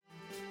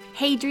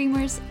Hey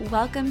dreamers,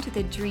 welcome to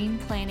the Dream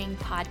Planning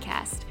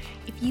Podcast.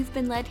 If you've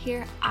been led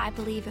here, I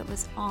believe it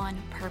was on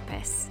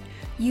purpose.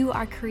 You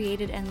are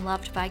created and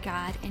loved by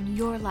God, and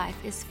your life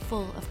is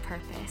full of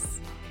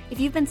purpose. If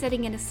you've been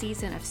sitting in a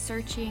season of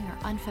searching or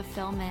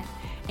unfulfillment,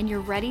 and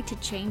you're ready to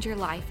change your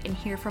life and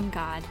hear from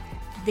God,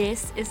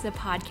 this is the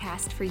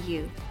podcast for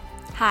you.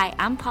 Hi,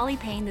 I'm Polly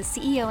Payne, the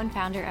CEO and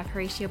founder of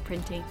Horatio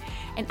Printing,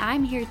 and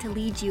I'm here to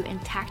lead you in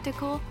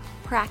tactical,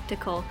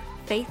 practical,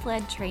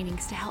 faith-led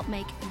trainings to help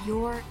make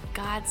your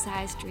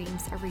God-sized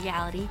dreams a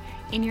reality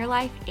in your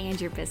life and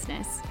your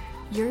business.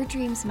 Your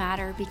dreams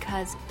matter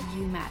because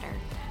you matter.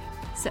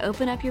 So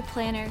open up your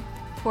planner,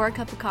 pour a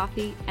cup of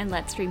coffee, and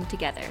let's dream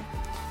together.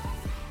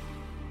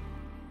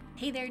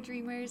 Hey there,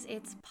 dreamers.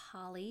 It's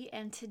Polly,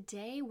 and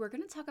today we're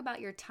going to talk about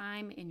your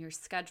time in your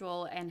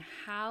schedule and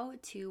how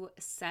to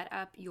set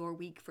up your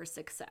week for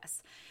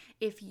success.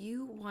 If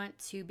you want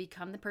to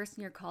become the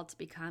person you're called to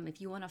become, if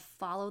you want to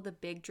follow the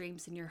big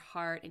dreams in your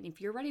heart, and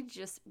if you're ready to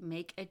just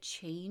make a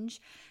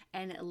change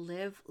and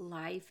live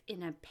life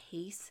in a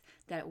pace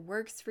that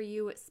works for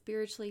you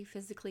spiritually,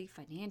 physically,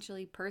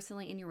 financially,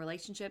 personally, in your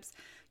relationships,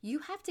 you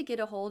have to get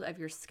a hold of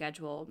your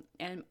schedule.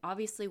 And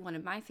obviously, one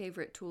of my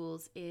favorite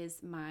tools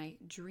is my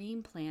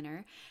Dream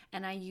Planner,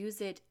 and I use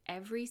it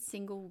every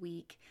single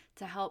week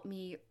to help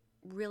me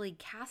really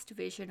cast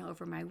vision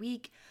over my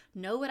week,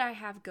 know what I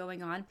have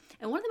going on.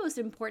 And one of the most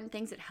important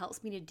things it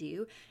helps me to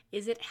do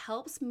is it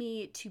helps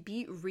me to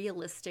be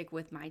realistic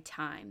with my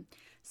time.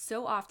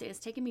 So often, it's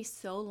taken me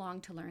so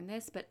long to learn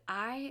this, but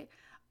I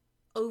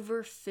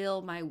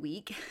overfill my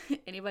week.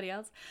 Anybody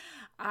else?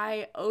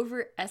 I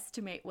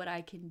overestimate what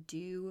I can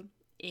do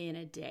in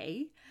a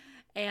day.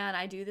 And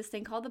I do this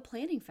thing called the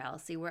planning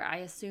fallacy, where I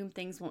assume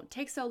things won't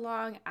take so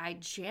long. I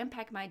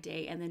jam-pack my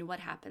day, and then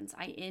what happens?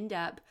 I end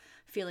up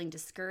feeling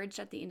discouraged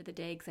at the end of the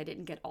day because I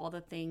didn't get all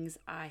the things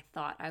I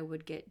thought I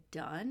would get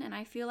done, and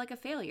I feel like a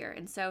failure.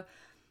 And so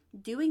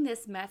doing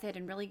this method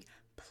and really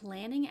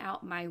planning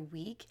out my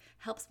week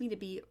helps me to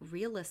be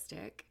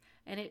realistic,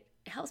 and it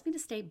helps me to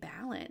stay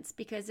balanced,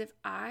 because if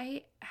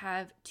I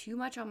have too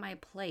much on my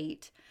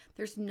plate,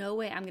 there's no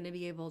way I'm going to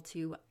be able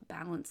to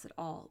balance it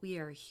all. We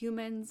are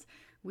humans.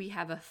 We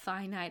have a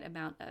finite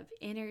amount of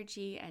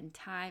energy and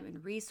time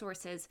and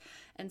resources.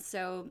 And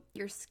so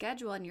your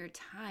schedule and your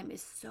time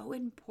is so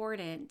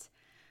important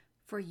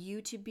for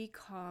you to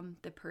become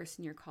the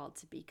person you're called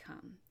to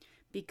become.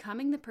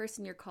 Becoming the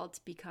person you're called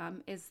to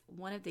become is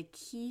one of the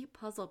key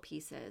puzzle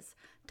pieces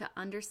to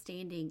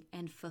understanding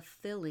and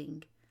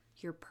fulfilling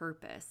your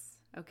purpose.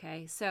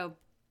 Okay, so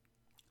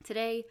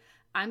today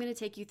I'm going to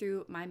take you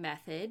through my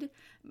method.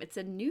 It's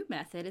a new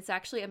method. It's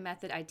actually a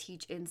method I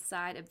teach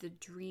inside of the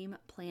Dream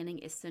Planning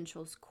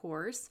Essentials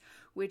course,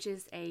 which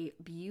is a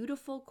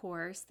beautiful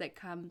course that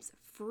comes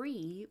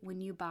free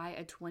when you buy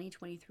a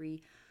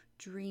 2023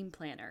 Dream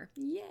Planner.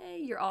 Yay!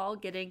 You're all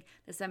getting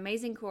this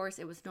amazing course.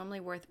 It was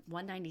normally worth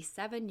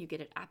 $197. You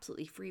get it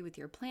absolutely free with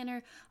your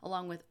planner,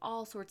 along with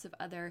all sorts of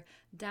other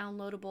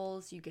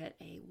downloadables. You get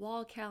a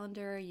wall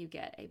calendar, you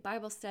get a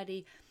Bible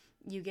study,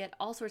 you get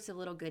all sorts of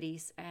little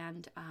goodies,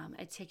 and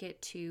a ticket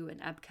to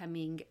an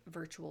upcoming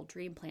virtual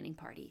dream planning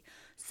party.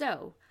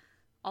 So,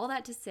 all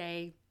that to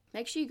say,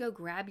 make sure you go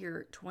grab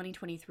your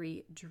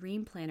 2023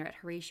 Dream Planner at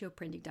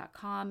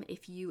HoratioPrinting.com.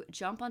 If you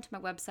jump onto my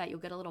website, you'll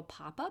get a little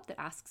pop-up that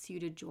asks you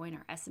to join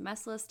our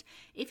SMS list.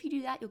 If you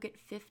do that, you'll get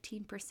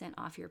 15%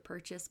 off your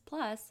purchase.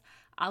 Plus,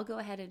 I'll go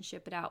ahead and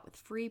ship it out with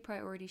free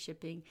priority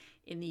shipping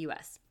in the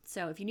US.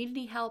 So if you need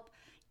any help,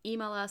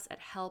 email us at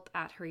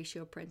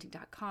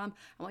help@HoratioPrinting.com.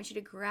 I want you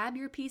to grab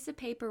your piece of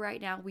paper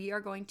right now. We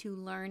are going to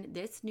learn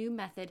this new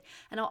method,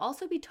 and I'll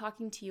also be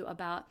talking to you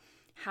about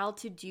how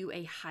to do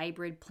a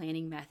hybrid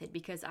planning method,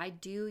 because I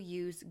do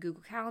use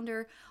Google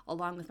Calendar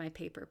along with my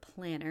paper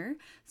planner.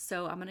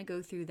 So I'm going to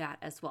go through that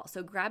as well.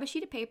 So grab a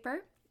sheet of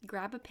paper,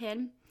 grab a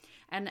pen,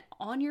 and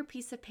on your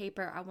piece of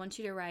paper, I want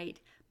you to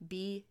write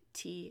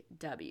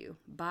BTW.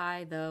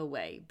 By the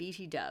way,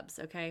 BT dubs,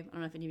 okay? I don't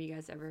know if any of you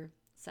guys ever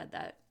said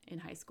that in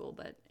high school,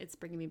 but it's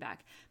bringing me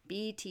back.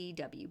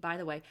 BTW. By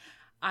the way,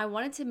 I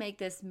wanted to make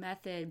this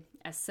method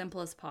as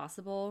simple as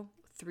possible.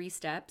 3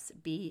 steps,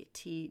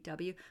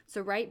 BTW.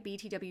 So write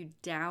BTW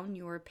down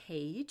your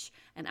page,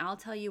 and I'll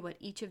tell you what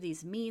each of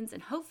these means,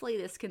 and hopefully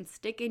this can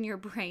stick in your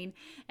brain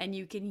and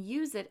you can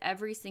use it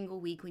every single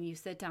week when you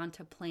sit down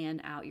to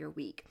plan out your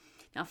week.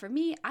 Now for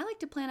me, I like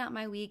to plan out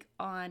my week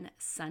on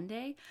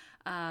Sunday.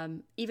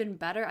 Even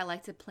better, I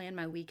like to plan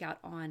my week out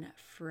on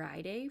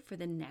Friday for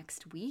the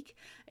next week.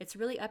 It's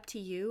really up to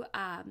you.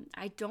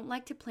 I don't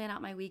like to plan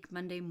out my week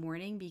Monday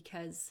morning,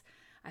 because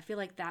I feel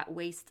like that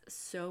wastes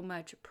so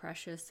much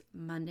precious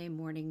Monday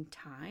morning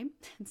time.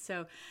 And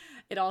so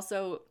it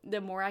also,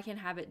 the more I can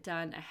have it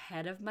done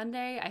ahead of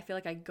Monday, I feel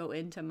like I go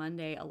into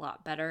Monday a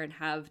lot better and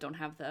don't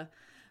have the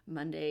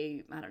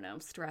Monday,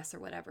 stress or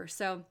whatever.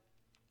 So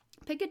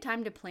pick a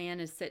time to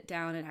plan and sit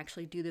down and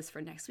actually do this for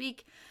next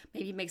week.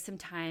 Maybe make some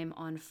time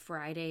on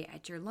Friday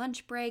at your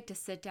lunch break to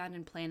sit down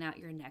and plan out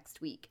your next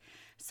week.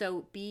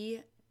 So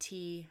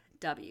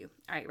BTW.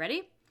 All right,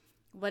 ready?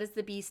 What does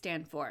the B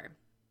stand for?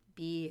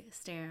 B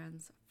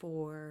stands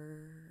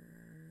for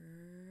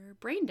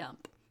brain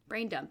dump.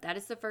 Brain dump. That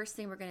is the first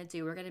thing we're going to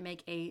do. We're going to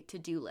make a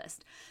to-do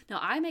list. Now,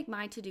 I make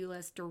my to-do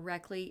list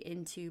directly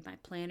into my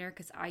planner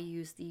because I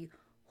use the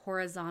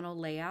horizontal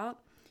layout,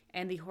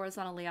 and the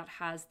horizontal layout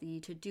has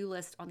the to-do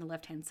list on the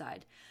left-hand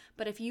side.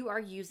 But if you are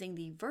using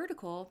the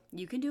vertical,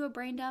 you can do a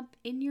brain dump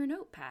in your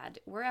notepad,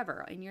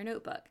 wherever, in your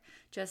notebook.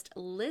 Just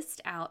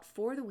list out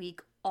for the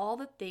week all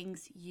the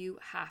things you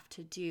have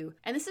to do.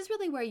 And this is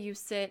really where you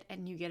sit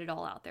and you get it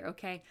all out there,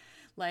 okay?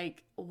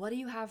 Like, what do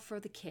you have for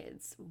the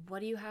kids?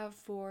 What do you have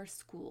for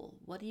school?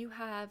 What do you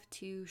have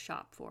to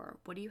shop for?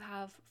 What do you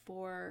have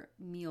for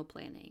meal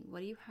planning? What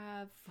do you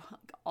have for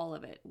all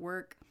of it?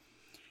 Work.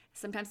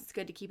 Sometimes it's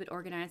good to keep it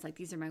organized. Like,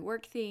 these are my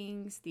work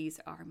things. These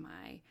are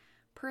my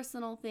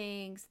personal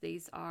things.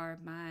 These are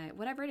my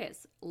whatever it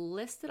is.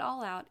 List it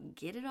all out.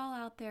 Get it all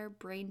out there.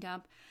 Brain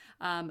dump.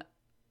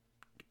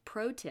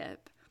 Pro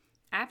tip,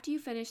 after you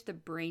finish the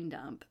brain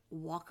dump,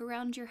 walk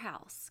around your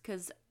house,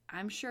 because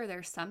I'm sure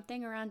there's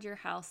something around your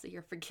house that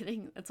you're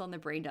forgetting that's on the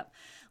brain dump.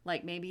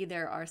 Like maybe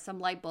there are some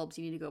light bulbs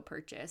you need to go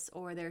purchase,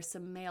 or there's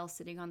some mail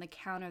sitting on the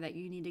counter that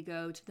you need to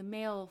go to the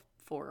mail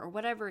for, or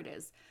whatever it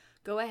is.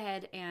 Go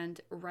ahead and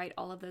write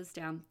all of those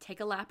down. Take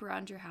a lap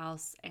around your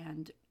house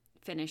and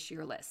finish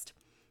your list.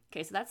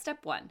 Okay, so that's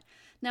step one.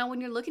 Now,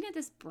 when you're looking at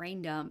this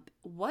brain dump,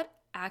 what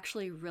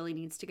actually really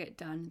needs to get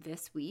done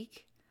this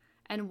week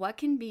and what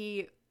can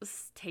be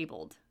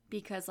tabled?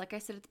 Because like I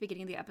said at the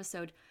beginning of the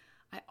episode,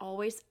 I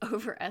always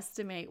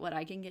overestimate what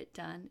I can get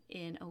done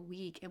in a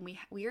week. And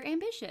we are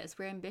ambitious.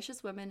 We're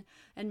ambitious women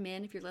and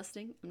men. If you're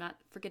listening, I'm not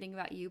forgetting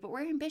about you, but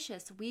we're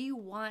ambitious. We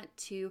want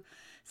to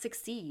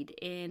succeed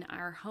in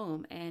our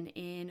home and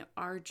in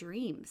our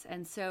dreams.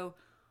 And so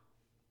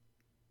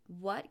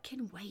what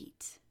can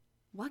wait?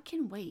 What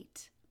can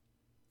wait?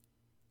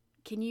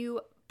 Can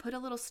you put a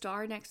little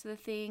star next to the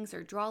things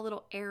or draw a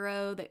little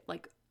arrow that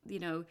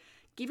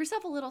give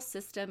yourself a little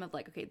system of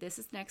like, okay, this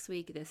is next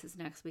week, this is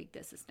next week,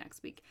 this is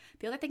next week.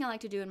 The other thing I like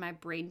to do in my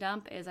brain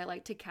dump is I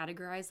like to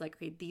categorize like,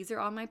 okay, these are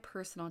all my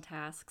personal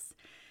tasks.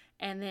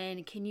 And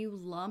then can you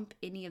lump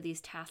any of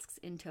these tasks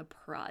into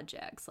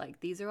projects?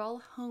 Like these are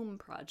all home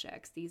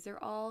projects. These are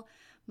all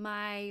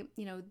my,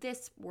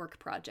 this work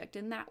project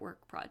and that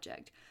work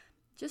project.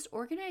 Just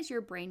organize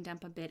your brain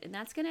dump a bit, and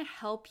that's going to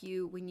help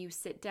you when you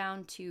sit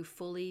down to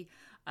fully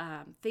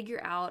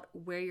figure out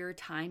where your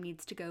time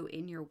needs to go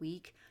in your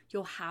week.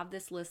 You'll have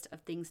this list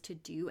of things to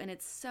do, and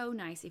it's so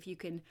nice if you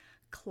can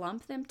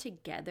clump them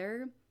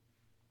together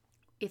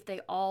if they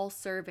all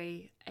serve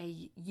a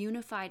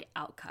unified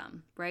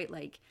outcome, right?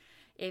 Like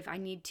if I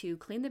need to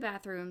clean the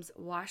bathrooms,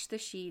 wash the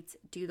sheets,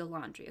 do the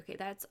laundry, okay,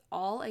 that's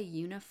all a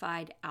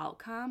unified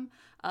outcome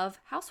of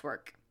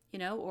housework,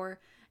 or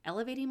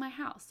elevating my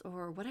house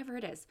or whatever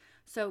it is.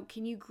 So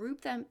can you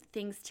group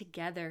things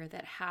together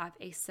that have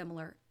a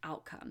similar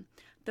outcome?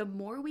 The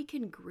more we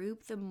can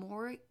group, the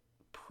more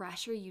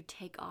pressure you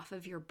take off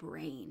of your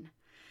brain,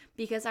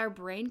 because our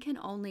brain can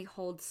only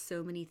hold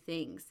so many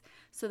things.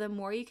 So the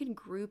more you can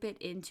group it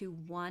into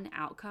one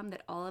outcome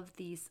that all of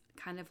these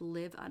kind of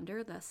live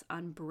under this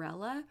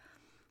umbrella,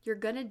 you're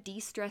going to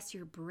de-stress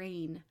your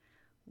brain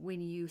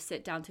when you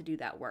sit down to do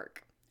that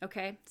work.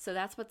 Okay? So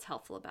that's what's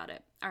helpful about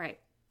it. All right.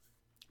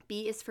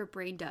 B is for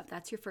brain dump.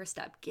 That's your first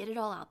step. Get it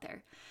all out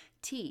there.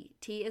 T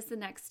is the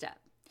next step.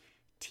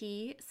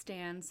 T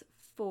stands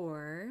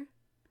for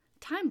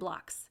time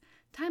blocks.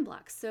 Time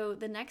blocks. So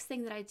the next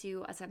thing that I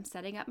do as I'm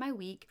setting up my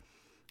week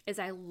is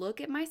I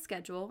look at my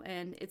schedule,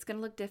 and it's going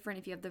to look different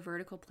if you have the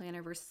vertical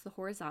planner versus the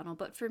horizontal.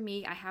 But for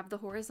me, I have the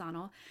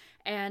horizontal,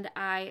 and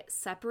I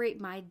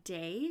separate my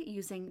day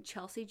using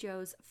Chelsea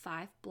Joe's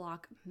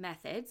 5-block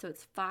method. So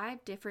it's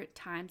 5 different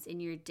times in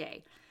your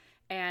day.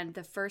 And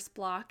the first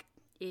block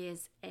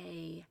is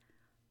a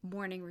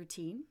morning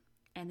routine,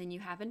 and then you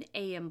have an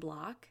AM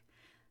block.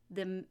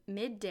 The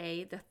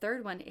midday, the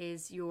third one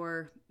is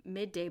your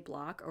midday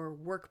block or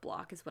work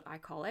block is what I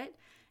call it.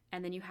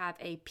 And then you have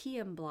a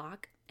PM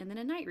block and then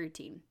a night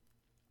routine.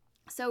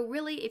 So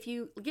really, if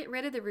you get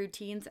rid of the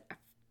routines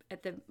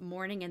at the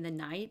morning and the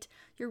night,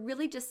 you're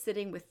really just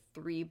sitting with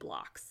 3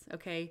 blocks,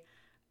 okay?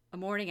 A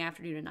morning,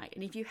 afternoon, and night.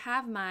 And if you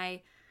have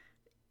my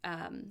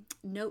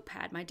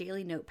notepad, my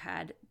daily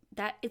notepad,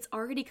 that it's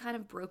already kind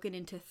of broken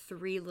into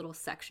 3 little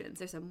sections.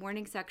 There's a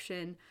morning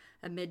section,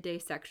 a midday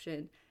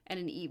section, and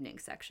an evening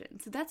section.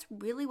 So that's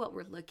really what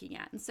we're looking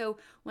at. And so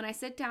when I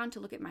sit down to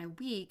look at my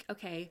week,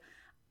 okay,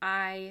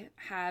 I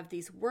have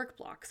these work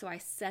blocks. So I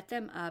set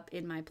them up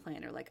in my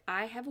planner. Like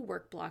I have a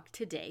work block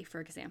today, for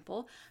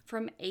example,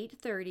 from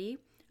 8:30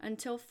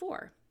 until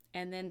 4.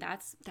 And then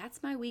that's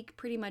my week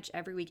pretty much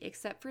every week,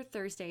 except for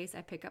Thursdays.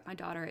 I pick up my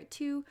daughter at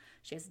 2.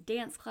 She has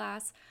dance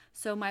class.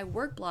 So my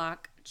work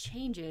block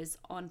changes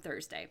on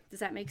Thursday. Does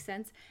that make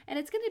sense? And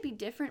it's going to be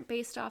different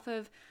based off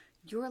of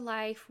your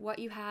life, what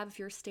you have. If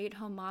you're a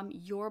stay-at-home mom,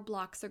 your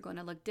blocks are going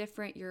to look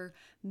different. Your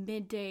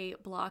midday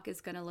block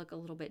is going to look a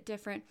little bit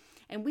different.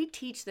 And we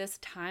teach this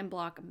time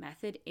block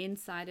method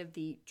inside of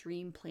the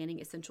Dream Planning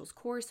Essentials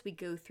course. We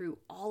go through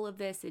all of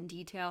this in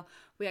detail.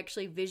 We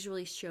actually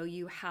visually show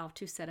you how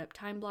to set up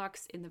time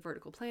blocks in the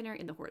vertical planner,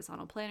 in the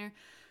horizontal planner,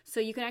 so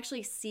you can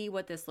actually see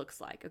what this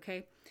looks like,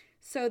 okay?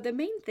 So the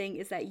main thing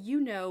is that you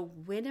know,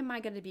 when am I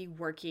going to be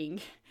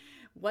working?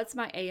 What's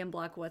my AM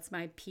block? What's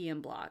my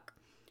PM block?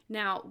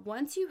 Now,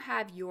 once you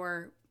have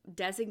your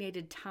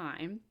designated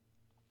time,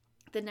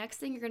 the next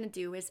thing you're going to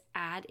do is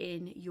add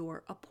in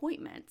your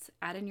appointments.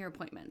 Add in your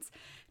appointments.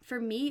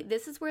 For me,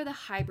 this is where the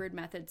hybrid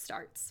method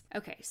starts.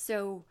 Okay,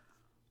 so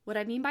what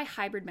I mean by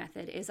hybrid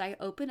method is I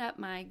open up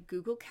my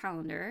Google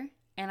Calendar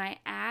and I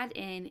add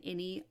in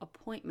any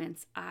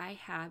appointments I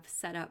have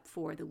set up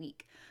for the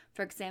week.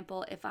 For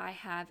example, if I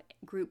have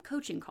group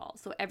coaching calls,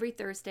 so every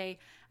Thursday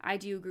I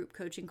do group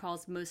coaching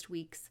calls most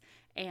weeks,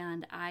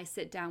 and I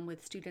sit down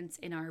with students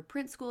in our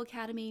Print School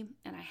Academy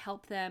and I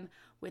help them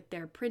with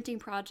their printing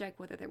project,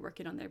 whether they're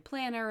working on their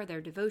planner or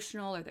their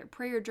devotional or their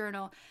prayer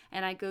journal,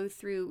 and I go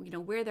through,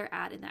 where they're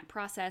at in that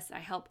process. I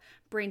help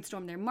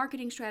brainstorm their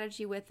marketing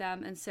strategy with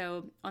them, and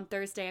so on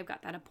Thursday I've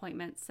got that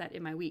appointment set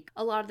in my week.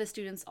 A lot of the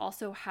students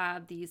also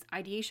have these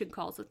ideation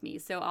calls with me,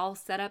 so I'll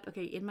set up,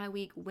 okay, in my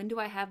week, when do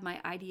I have my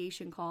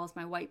ideation calls,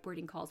 my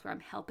whiteboarding calls, where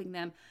I'm helping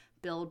them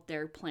build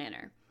their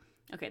planner.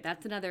 Okay,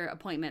 that's another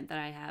appointment that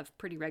I have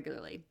pretty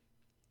regularly.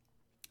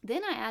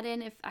 Then I add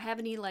in if I have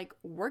any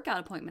workout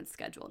appointments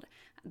scheduled.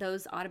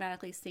 Those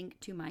automatically sync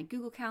to my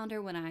Google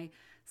Calendar when I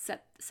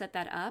set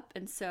that up.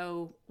 And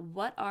so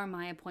what are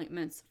my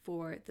appointments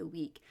for the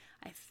week?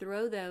 I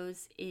throw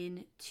those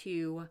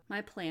into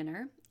my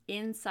planner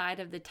inside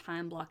of the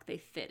time block they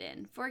fit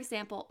in. For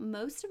example,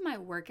 most of my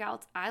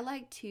workouts, I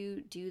like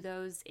to do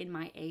those in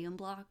my AM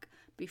block.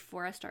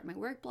 Before I start my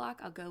work block,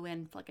 I'll go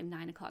in for a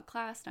 9 o'clock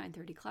class,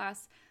 9:30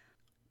 class.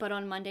 But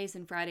on Mondays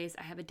and Fridays,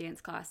 I have a dance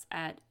class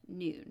at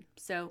noon.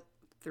 So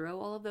throw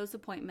all of those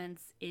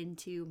appointments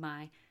into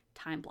my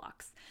time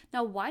blocks.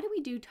 Now, why do we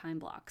do time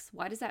blocks?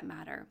 Why does that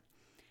matter?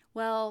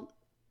 Well,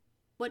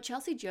 what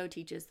Chelsea Joe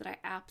teaches that I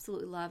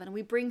absolutely love, and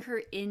we bring her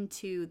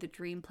into the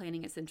Dream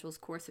Planning Essentials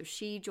course, so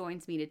she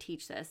joins me to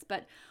teach this.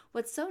 But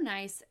what's so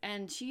nice,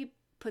 and she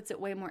puts it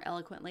way more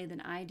eloquently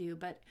than I do,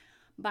 but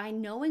by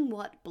knowing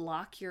what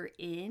block you're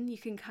in, you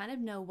can kind of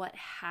know what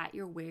hat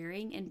you're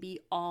wearing and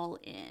be all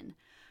in.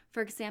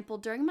 For example,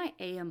 during my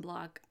AM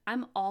block,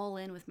 I'm all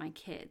in with my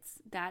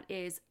kids. That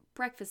is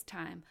breakfast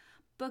time,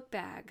 book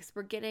bags,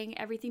 we're getting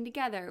everything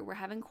together, we're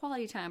having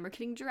quality time, we're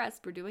getting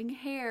dressed, we're doing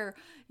hair,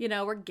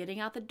 we're getting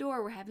out the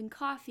door, we're having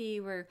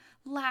coffee, we're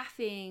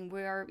laughing,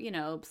 we're,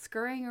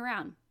 scurrying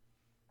around.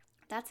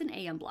 That's an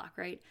AM block,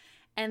 right?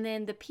 And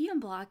then the PM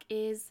block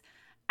is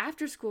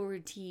after school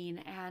routine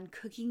and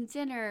cooking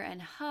dinner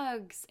and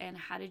hugs and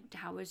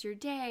how was your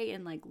day,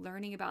 and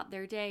learning about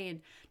their day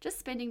and just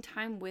spending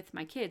time with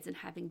my kids and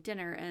having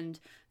dinner and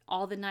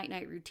all the night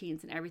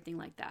routines and everything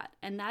like that.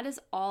 And that is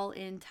all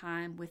in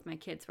time with my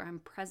kids where I'm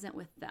present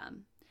with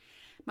them.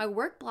 My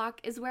work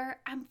block is where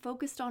I'm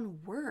focused on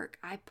work.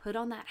 I put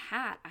on that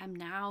hat. I'm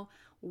now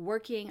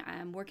working.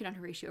 I'm working on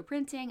Horatio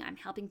printing. I'm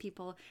helping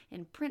people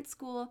in print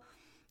school.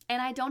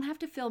 And I don't have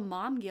to feel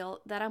mom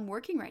guilt that I'm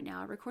working right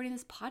now, recording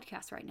this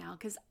podcast right now,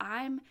 because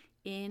I'm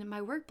in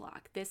my work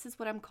block. This is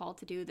what I'm called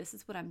to do. This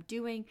is what I'm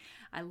doing.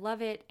 I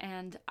love it,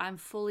 and I'm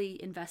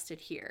fully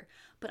invested here.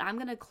 But I'm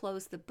going to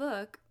close the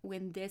book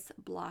when this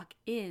block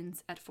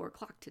ends at 4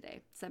 o'clock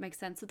today. Does that make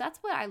sense? So that's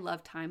why I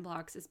love time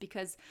blocks, is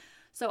because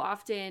so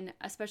often,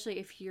 especially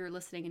if you're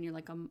listening and you're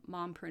like a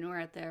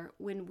mompreneur out there,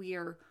 when we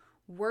are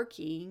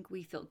working,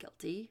 we feel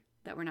guilty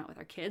that we're not with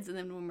our kids. And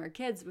then when we're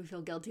kids, we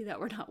feel guilty that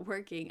we're not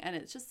working. And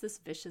it's just this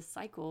vicious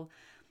cycle.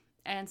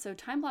 And so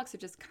time blocks are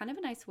just kind of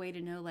a nice way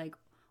to know,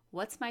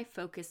 what's my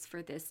focus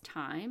for this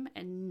time?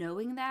 And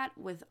knowing that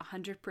with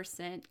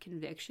 100%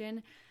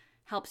 conviction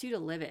helps you to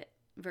live it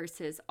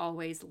versus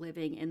always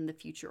living in the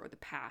future or the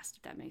past,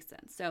 if that makes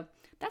sense. So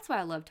that's why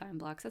I love time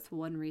blocks. That's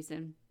one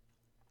reason.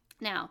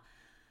 Now,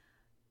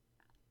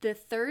 the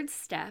third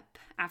step,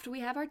 after we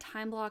have our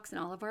time blocks and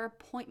all of our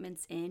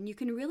appointments in, you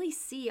can really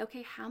see,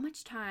 okay, how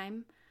much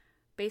time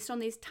based on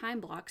these time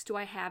blocks do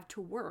I have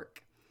to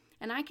work?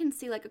 And I can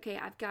see okay,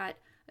 I've got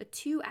a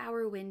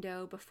 2-hour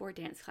window before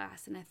dance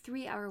class and a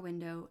 3-hour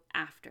window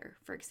after,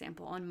 for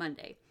example, on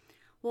Monday.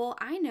 Well,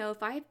 I know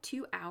if I have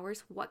 2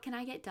 hours, what can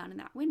I get done in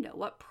that window?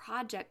 What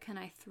project can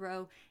I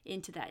throw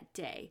into that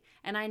day?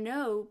 And I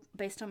know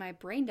based on my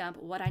brain dump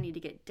what I need to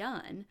get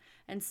done.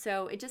 And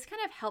so it just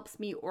kind of helps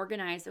me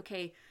organize,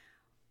 okay,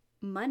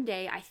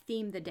 Monday, I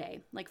theme the day.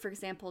 For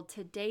example,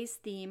 today's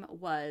theme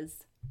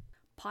was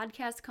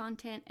podcast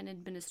content and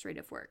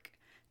administrative work.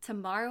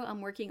 Tomorrow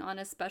I'm working on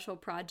a special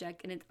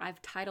project, and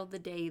I've titled the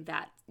day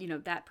that,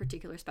 that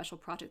particular special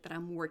project that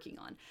I'm working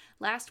on.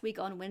 Last week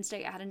on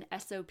Wednesday, I had an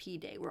SOP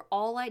day where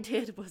all I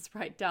did was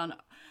write down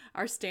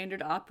our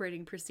standard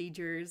operating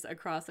procedures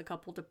across a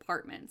couple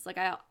departments. Like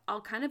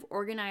I'll kind of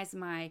organize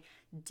my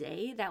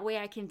day. That way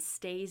I can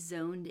stay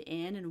zoned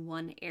in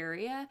one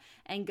area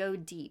and go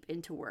deep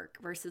into work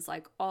versus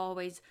like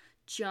always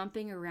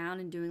jumping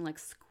around and doing like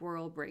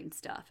squirrel brain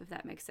stuff, if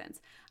that makes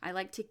sense. I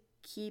like to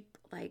keep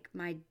like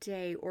my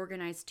day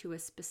organized to a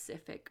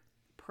specific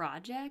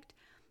project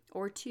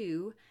or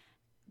two.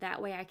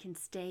 That way I can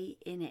stay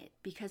in it,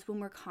 because when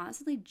we're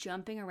constantly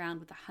jumping around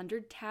with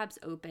 100 tabs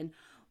open,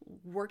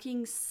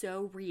 working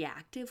so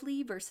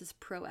reactively versus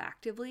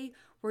proactively,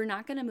 we're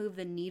not going to move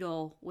the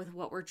needle with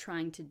what we're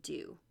trying to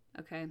do.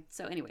 Okay.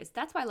 So anyways,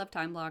 that's why I love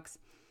time blocks.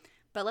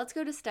 But let's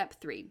go to step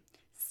 3.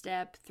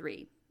 Step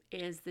 3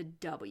 is the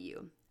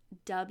W.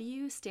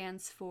 W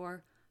stands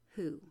for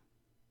who.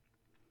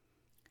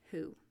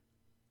 Who?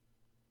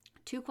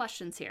 2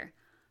 questions here.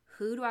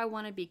 Who do I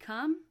want to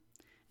become?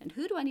 And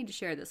who do I need to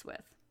share this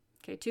with?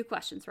 Okay, 2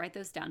 questions. Write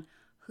those down.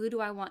 Who do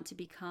I want to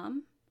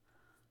become?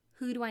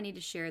 Who do I need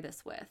to share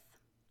this with?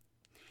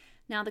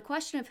 Now, the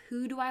question of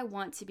who do I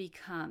want to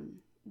become,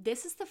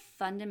 this is the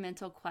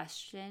fundamental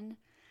question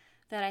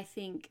that I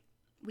think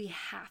we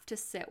have to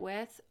sit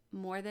with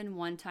more than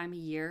one time a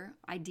year,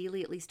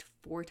 ideally at least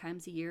 4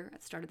 times a year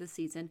at the start of the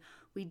season.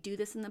 We do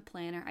this in the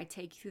planner. I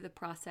take you through the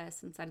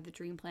process inside of the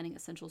Dream Planning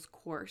Essentials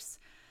course.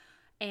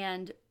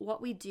 And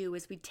what we do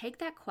is we take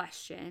that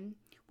question,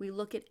 we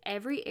look at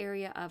every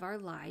area of our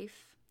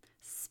life,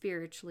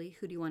 spiritually,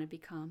 who do you want to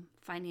become?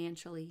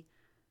 Financially,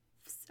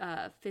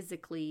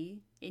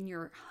 physically, in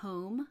your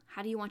home,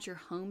 how do you want your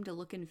home to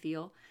look and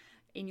feel?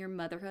 In your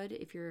motherhood,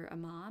 if you're a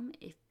mom,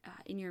 if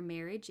in your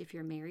marriage, if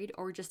you're married,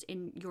 or just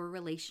in your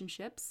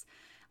relationships,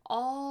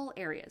 all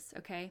areas,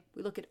 okay?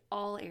 We look at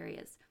all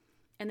areas.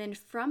 And then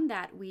from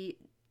that, we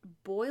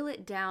boil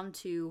it down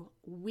to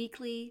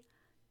weekly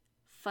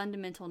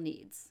fundamental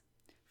needs.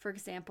 For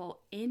example,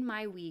 in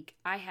my week,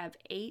 I have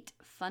 8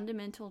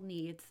 fundamental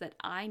needs that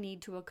I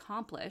need to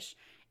accomplish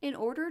in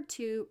order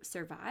to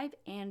survive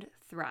and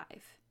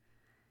thrive.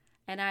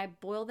 And I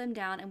boil them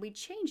down, and we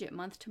change it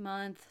month to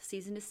month,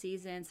 season to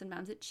season.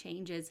 Sometimes it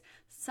changes.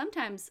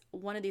 Sometimes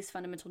one of these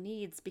fundamental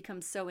needs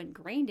becomes so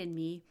ingrained in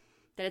me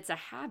that it's a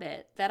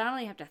habit that I don't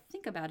even have to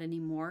think about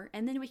anymore.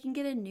 And then we can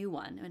get a new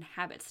one and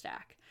habit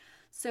stack.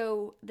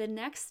 So the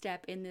next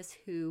step in this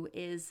who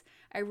is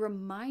a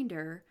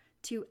reminder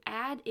to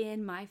add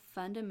in my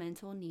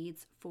fundamental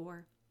needs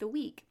for the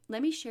week.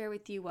 Let me share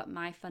with you what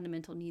my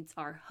fundamental needs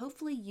are.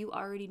 Hopefully you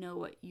already know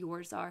what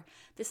yours are.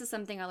 This is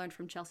something I learned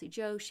from Chelsea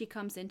Joe. She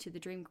comes into the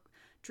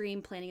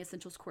Dream Planning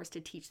Essentials course to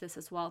teach this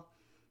as well.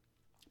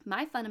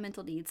 My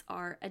fundamental needs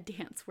are a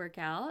dance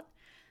workout,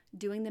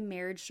 doing the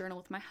marriage journal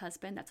with my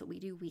husband. That's what we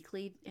do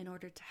weekly in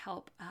order to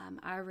help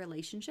our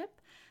relationship.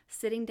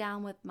 Sitting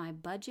down with my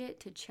budget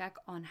to check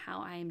on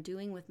how I am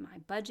doing with my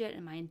budget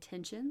and my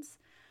intentions.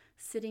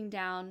 Sitting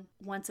down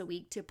once a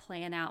week to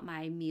plan out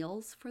my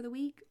meals for the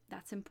week.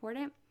 That's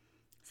important.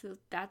 So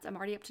I'm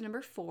already up to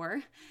number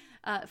 4.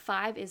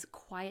 5 is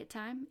quiet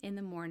time in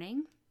the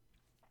morning.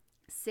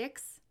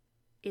 6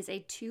 is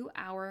a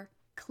 2-hour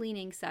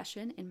cleaning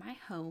session in my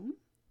home.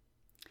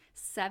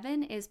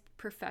 7 is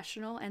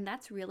professional, and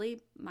that's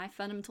really my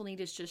fundamental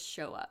need is just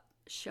show up.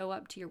 Show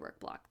up to your work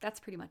block. That's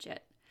pretty much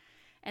it.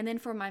 And then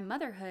for my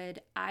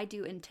motherhood, I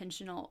do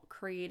intentional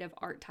creative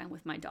art time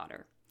with my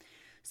daughter.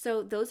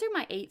 So those are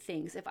my 8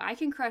 things. If I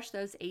can crush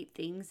those 8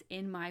 things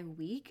in my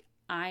week,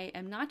 I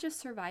am not just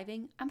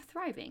surviving, I'm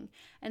thriving.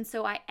 And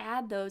so I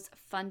add those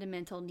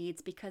fundamental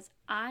needs because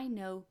I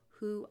know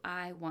who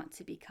I want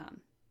to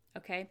become.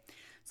 Okay?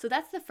 So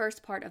that's the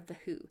first part of the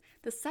who.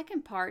 The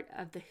second part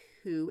of the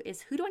who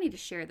is who do I need to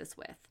share this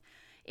with?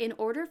 In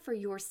order for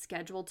your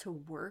schedule to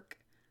work,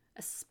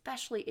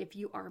 especially if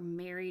you are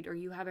married or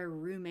you have a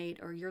roommate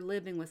or you're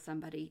living with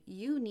somebody,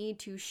 you need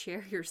to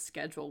share your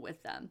schedule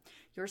with them.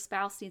 Your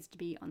spouse needs to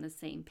be on the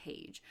same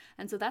page.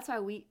 And so that's why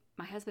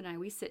my husband and I,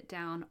 we sit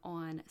down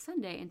on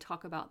Sunday and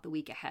talk about the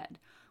week ahead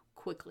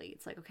quickly.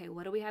 It's like, okay,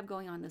 what do we have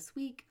going on this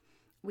week?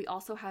 We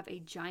also have a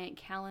giant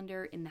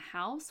calendar in the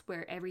house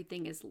where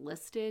everything is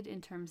listed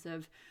in terms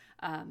of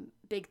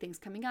big things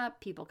coming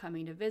up, people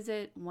coming to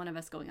visit, one of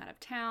us going out of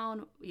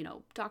town,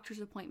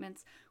 doctor's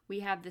appointments. We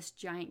have this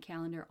giant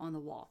calendar on the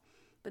wall.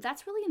 But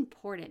that's really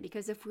important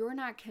because if we're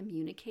not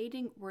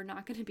communicating, we're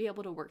not going to be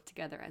able to work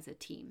together as a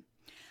team.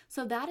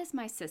 So that is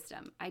my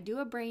system. I do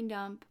a brain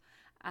dump.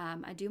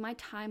 I do my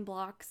time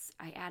blocks.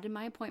 I added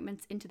my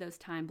appointments into those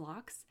time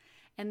blocks.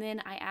 And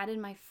then I added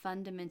my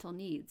fundamental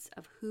needs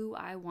of who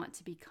I want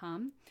to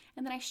become.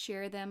 And then I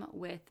share them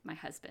with my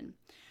husband.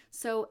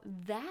 So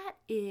that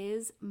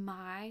is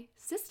my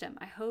system.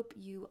 I hope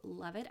you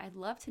love it. I'd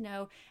love to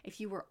know if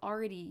you were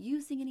already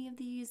using any of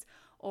these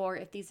or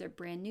if these are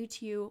brand new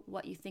to you,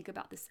 what you think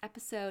about this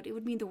episode. It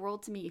would mean the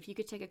world to me if you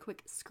could take a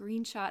quick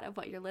screenshot of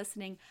what you're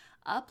listening,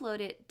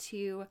 upload it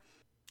to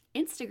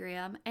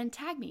Instagram and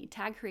tag me.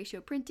 Tag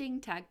Horatio Printing,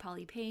 tag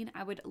Polly Payne.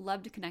 I would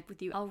love to connect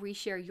with you. I'll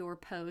reshare your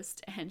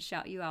post and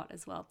shout you out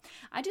as well.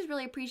 I just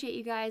really appreciate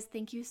you guys.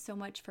 Thank you so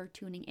much for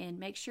tuning in.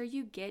 Make sure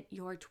you get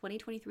your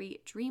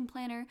 2023 Dream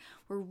Planner.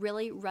 We're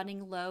really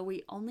running low.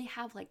 We only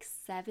have like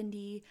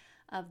 70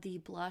 of the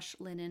blush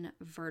linen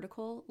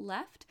vertical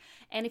left.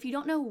 And if you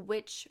don't know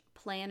which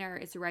planner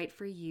is right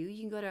for you,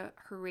 you can go to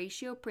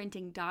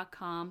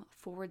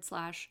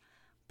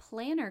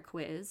HoratioPrinting.com/planner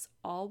quiz,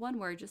 all one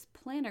word, just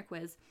planner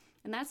quiz.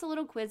 And that's a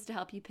little quiz to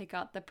help you pick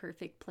out the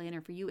perfect planner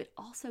for you. It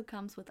also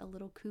comes with a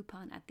little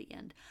coupon at the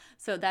end.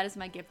 So that is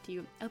my gift to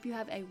you. I hope you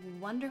have a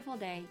wonderful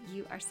day.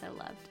 You are so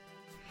loved.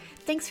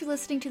 Thanks for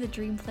listening to the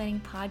Dream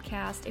Planning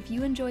Podcast. If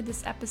you enjoyed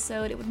this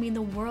episode, it would mean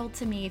the world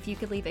to me if you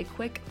could leave a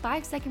quick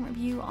 5-second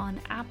review on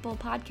Apple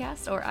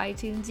Podcasts or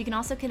iTunes. You can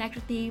also connect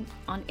with me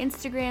on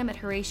Instagram at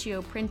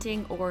Horatio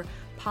Printing or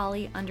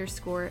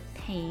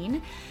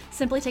Polly_Payne.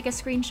 Simply take a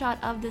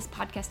screenshot of this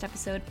podcast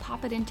episode,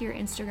 pop it into your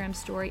Instagram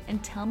story,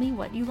 and tell me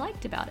what you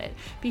liked about it.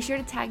 Be sure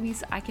to tag me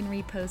so I can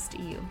repost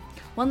you.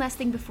 One last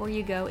thing before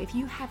you go, if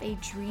you have a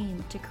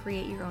dream to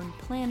create your own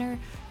planner,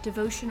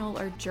 devotional,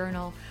 or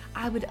journal,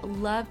 I would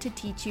love to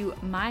teach you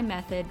my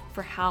method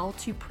for how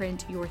to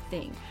print your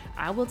thing.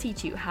 I will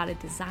teach you how to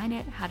design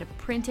it, how to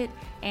print it,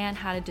 and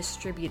how to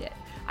distribute it.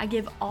 I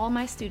give all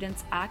my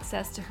students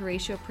access to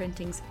Horatio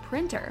Printing's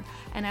printer,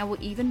 and I will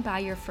even buy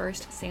your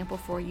first sample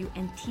for you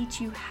and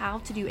teach you how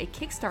to do a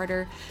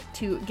Kickstarter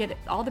to get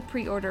all the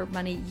pre-order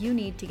money you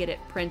need to get it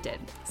printed.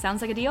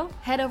 Sounds like a deal?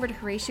 Head over to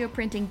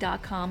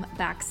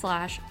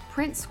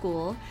HoratioPrinting.com/print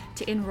school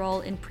to enroll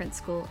in print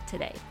school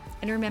today.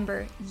 And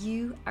remember,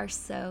 you are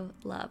so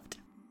loved.